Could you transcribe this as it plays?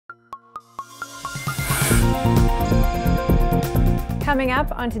Coming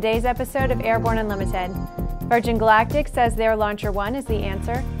up on today's episode of Airborne Unlimited, Virgin Galactic says their LauncherOne is the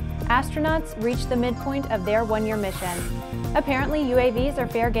answer. Astronauts reach the midpoint of their one-year mission. Apparently, UAVs are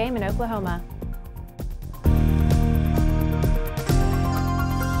fair game in Oklahoma.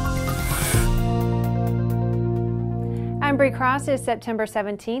 I'm Bree Cross. It is September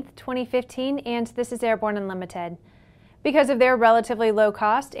 17th, 2015, and this is Airborne Unlimited. Because of their relatively low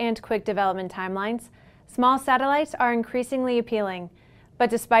cost and quick development timelines, small satellites are increasingly appealing. But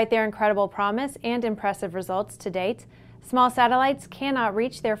despite their incredible promise and impressive results to date, small satellites cannot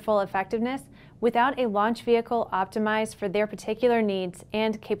reach their full effectiveness without a launch vehicle optimized for their particular needs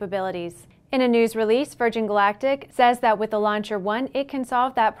and capabilities. In a news release, Virgin Galactic says that with the LauncherOne, it can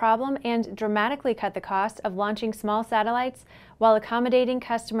solve that problem and dramatically cut the cost of launching small satellites while accommodating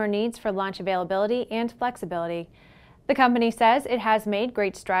customer needs for launch availability and flexibility. The company says it has made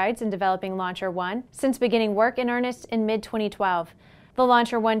great strides in developing LauncherOne since beginning work in earnest in mid-2012. The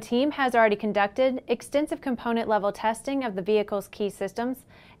LauncherOne team has already conducted extensive component-level testing of the vehicle's key systems,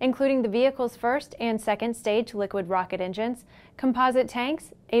 including the vehicle's first and second stage liquid rocket engines, composite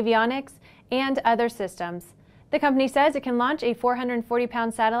tanks, avionics, and other systems. The company says it can launch a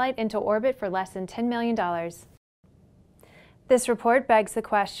 440-pound satellite into orbit for less than $10 million. This report begs the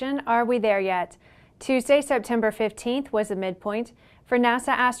question, are we there yet? Tuesday, September 15th was a midpoint for NASA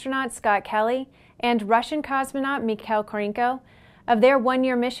astronaut Scott Kelly and Russian cosmonaut Mikhail Kornienko of their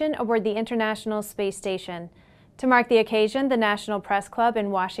one-year mission aboard the International Space Station. To mark the occasion, the National Press Club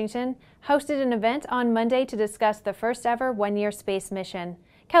in Washington hosted an event on Monday to discuss the first-ever one-year space mission.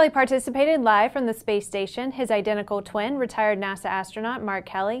 Kelly participated live from the space station. His identical twin, retired NASA astronaut Mark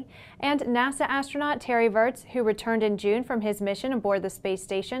Kelly, and NASA astronaut Terry Virts, who returned in June from his mission aboard the space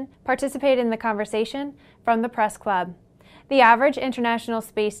station, participated in the conversation from the Press Club. The average International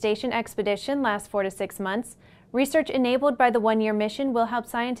Space Station expedition lasts 4 to 6 months. Research enabled by the one-year mission will help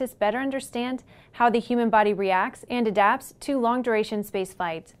scientists better understand how the human body reacts and adapts to long-duration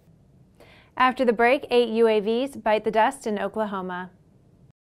spaceflight. After the break, 8 UAVs bite the dust in Oklahoma.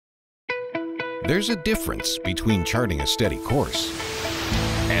 There's a difference between charting a steady course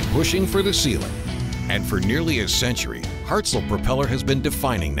and pushing for the ceiling. And for nearly a century, Hartzell Propeller has been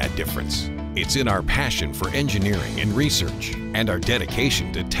defining that difference. It's in our passion for engineering and research and our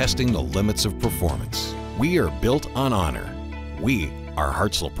dedication to testing the limits of performance. We are built on honor. We are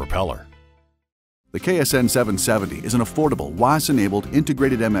Hartzell Propeller. The KSN 770 is an affordable, WAS-enabled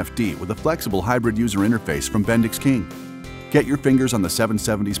integrated MFD with a flexible hybrid user interface from Bendix King. Get your fingers on the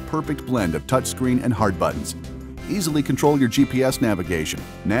 770's perfect blend of touchscreen and hard buttons. Easily control your GPS navigation,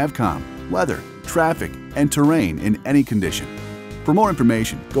 Navcom, weather, traffic, and terrain in any condition. For more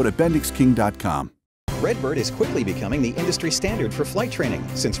information, go to bendixking.com. Redbird is quickly becoming the industry standard for flight training.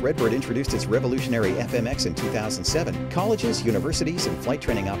 Since Redbird introduced its revolutionary FMX in 2007, colleges, universities, and flight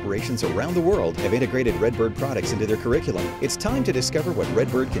training operations around the world have integrated Redbird products into their curriculum. It's time to discover what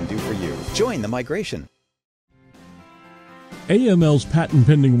Redbird can do for you. Join the migration. AML's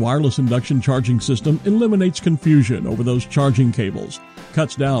patent-pending wireless induction charging system eliminates confusion over those charging cables,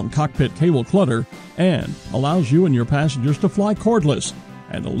 cuts down cockpit cable clutter, and allows you and your passengers to fly cordless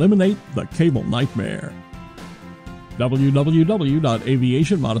and eliminate the cable nightmare.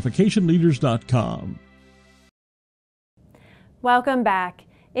 www.aviationmodificationleaders.com. Welcome back.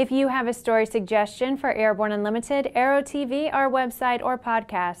 If you have a story suggestion for Airborne Unlimited, Aero-TV, our website, or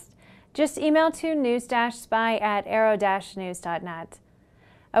podcast, just email to news-spy@aero-news.net.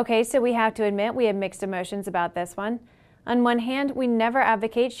 Okay, so we have to admit we have mixed emotions about this one. On one hand, we never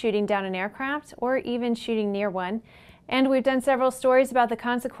advocate shooting down an aircraft or even shooting near one, and we've done several stories about the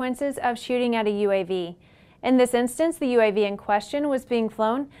consequences of shooting at a UAV. In this instance, the UAV in question was being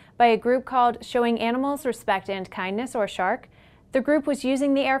flown by a group called Showing Animals Respect and Kindness, or SHARK. The group was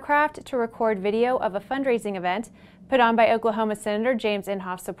using the aircraft to record video of a fundraising event put on by Oklahoma Senator James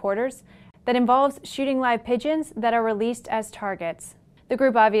Inhofe supporters that involves shooting live pigeons that are released as targets. The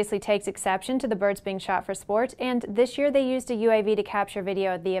group obviously takes exception to the birds being shot for sport, and this year they used a UAV to capture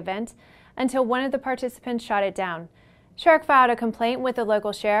video of the event until one of the participants shot it down. SHARK filed a complaint with the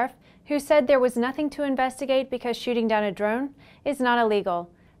local sheriff, who said there was nothing to investigate because shooting down a drone is not illegal.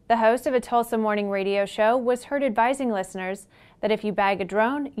 The host of a Tulsa morning radio show was heard advising listeners that if you bag a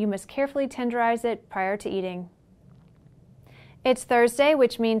drone, you must carefully tenderize it prior to eating. It's Thursday,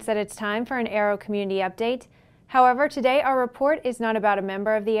 which means that it's time for an Aero community update. However, today our report is not about a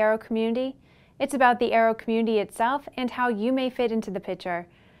member of the Aero community. It's about the Aero community itself and how you may fit into the picture.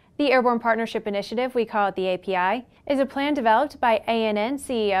 The Airborne Partnership Initiative, we call it the API, is a plan developed by ANN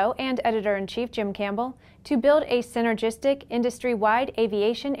CEO and Editor-in-Chief Jim Campbell to build a synergistic, industry-wide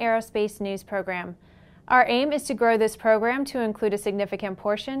aviation aerospace news program. Our aim is to grow this program to include a significant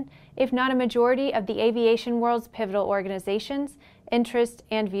portion, if not a majority, of the aviation world's pivotal organizations, interests,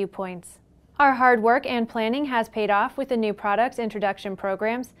 and viewpoints. Our hard work and planning has paid off with the new product introduction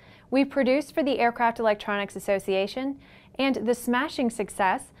programs we've produced for the Aircraft Electronics Association and the smashing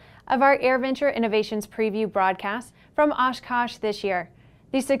success of our AirVenture Innovations preview broadcast from Oshkosh this year.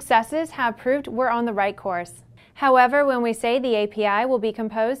 These successes have proved we're on the right course. However, when we say the API will be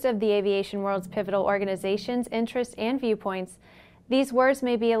composed of the aviation world's pivotal organizations, interests, and viewpoints, these words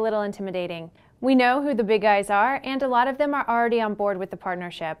may be a little intimidating. We know who the big guys are, and a lot of them are already on board with the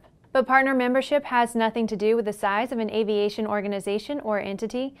partnership. But partner membership has nothing to do with the size of an aviation organization or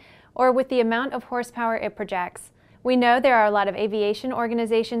entity, or with the amount of horsepower it projects. We know there are a lot of aviation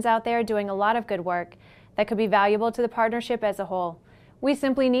organizations out there doing a lot of good work that could be valuable to the partnership as a whole. We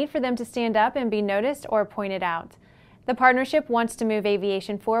simply need for them to stand up and be noticed or pointed out. The partnership wants to move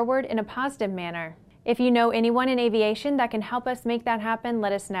aviation forward in a positive manner. If you know anyone in aviation that can help us make that happen,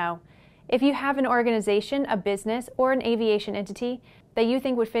 let us know. If you have an organization, a business, or an aviation entity that you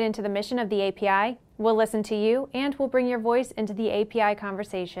think would fit into the mission of the API, we'll listen to you and we'll bring your voice into the API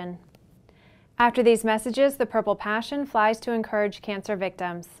conversation. After these messages, the Purple Passion flies to encourage cancer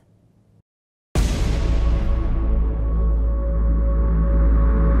victims.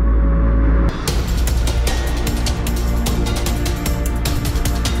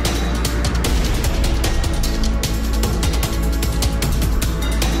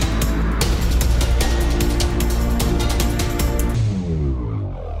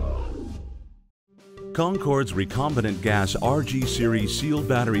 Concorde's recombinant gas RG series sealed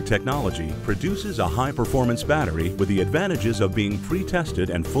battery technology produces a high-performance battery with the advantages of being pre-tested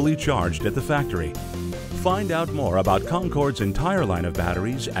and fully charged at the factory. Find out more about Concorde's entire line of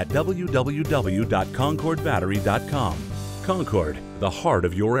batteries at www.concordebattery.com. Concorde, the heart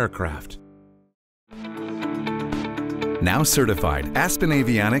of your aircraft. Now certified, Aspen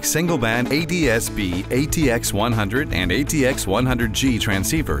Avionics single-band ADS-B ATX100 and ATX100G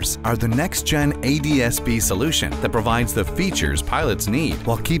transceivers are the next-gen ADS-B solution that provides the features pilots need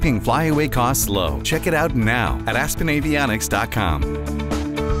while keeping flyaway costs low. Check it out now at aspenavionics.com.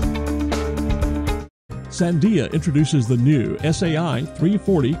 Sandia introduces the new SAI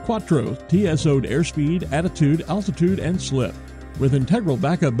 340 Quattro TSO'd airspeed, attitude, altitude, and slip with integral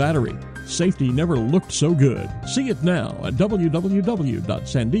backup battery. Safety never looked so good. See it now at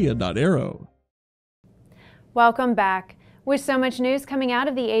www.sandia.aero. Welcome back. With so much news coming out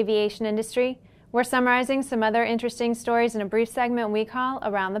of the aviation industry, we're summarizing some other interesting stories in a brief segment we call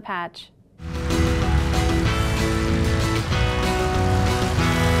Around the Patch.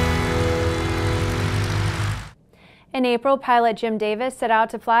 In April, pilot Jim Davis set out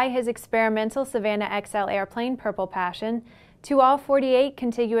to fly his experimental Savannah XL airplane, Purple Passion, to all 48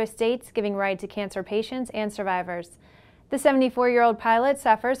 contiguous states, giving ride to cancer patients and survivors. The 74-year-old pilot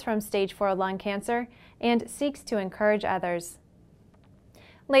suffers from stage 4 lung cancer and seeks to encourage others.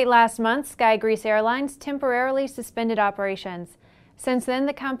 Late last month, SkyGreece Airlines temporarily suspended operations. Since then,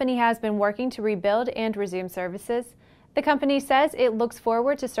 the company has been working to rebuild and resume services. The company says it looks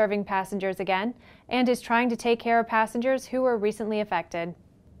forward to serving passengers again and is trying to take care of passengers who were recently affected.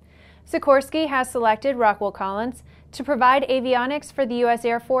 Sikorsky has selected Rockwell Collins to provide avionics for the U.S.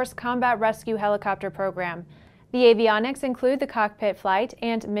 Air Force Combat Rescue Helicopter program. The avionics include the cockpit flight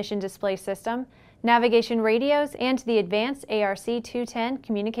and mission display system, navigation radios, and the advanced ARC-210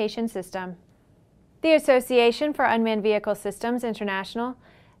 communication system. The Association for Unmanned Vehicle Systems International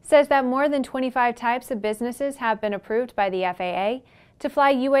says that more than 25 types of businesses have been approved by the FAA to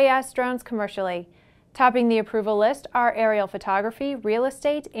fly UAS drones commercially. Topping the approval list are aerial photography, real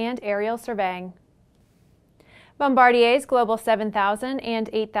estate, and aerial surveying. Bombardier's Global 7000 and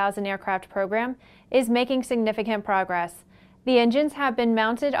 8000 aircraft program is making significant progress. The engines have been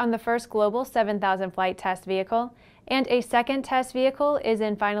mounted on the first Global 7000 flight test vehicle, and a second test vehicle is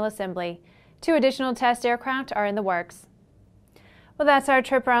in final assembly. 2 additional test aircraft are in the works. Well, that's our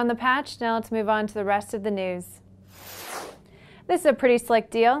trip around the patch. Now let's move on to the rest of the news. This is a pretty slick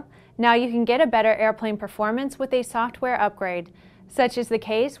deal. Now you can get a better airplane performance with a software upgrade. Such is the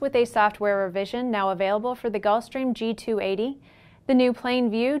case with a software revision now available for the Gulfstream G280. The new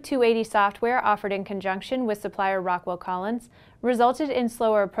PlaneView 280 software offered in conjunction with supplier Rockwell Collins resulted in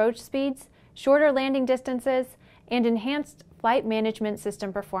slower approach speeds, shorter landing distances, and enhanced flight management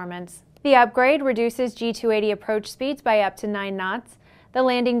system performance. The upgrade reduces G280 approach speeds by up to 9 knots. The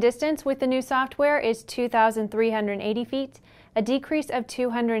landing distance with the new software is 2,380 feet, a decrease of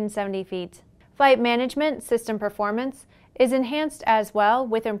 270 feet. Flight management system performance is enhanced as well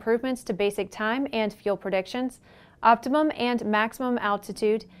with improvements to basic time and fuel predictions, optimum and maximum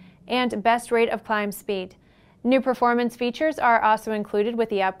altitude, and best rate of climb speed. New performance features are also included with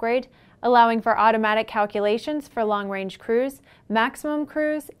the upgrade, allowing for automatic calculations for long-range cruise, maximum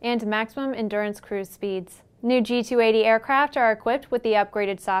cruise, and maximum endurance cruise speeds. New G280 aircraft are equipped with the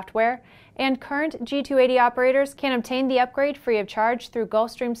upgraded software, and current G280 operators can obtain the upgrade free of charge through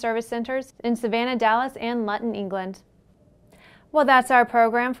Gulfstream service centers in Savannah, Dallas, and Luton, England. Well, that's our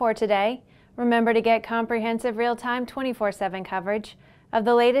program for today. Remember to get comprehensive real-time 24/7 coverage of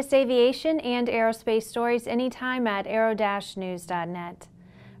the latest aviation and aerospace stories anytime at aero-news.net.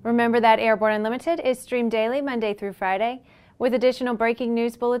 Remember that Airborne Unlimited is streamed daily Monday through Friday with additional breaking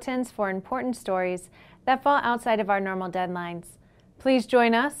news bulletins for important stories that fall outside of our normal deadlines. Please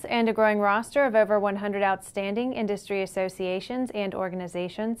join us and a growing roster of over 100 outstanding industry associations and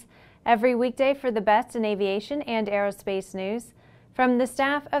organizations every weekday for the best in aviation and aerospace news from the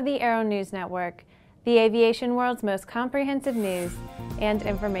staff of the Aero-News Network, the aviation world's most comprehensive news and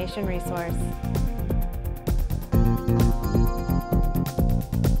information resource.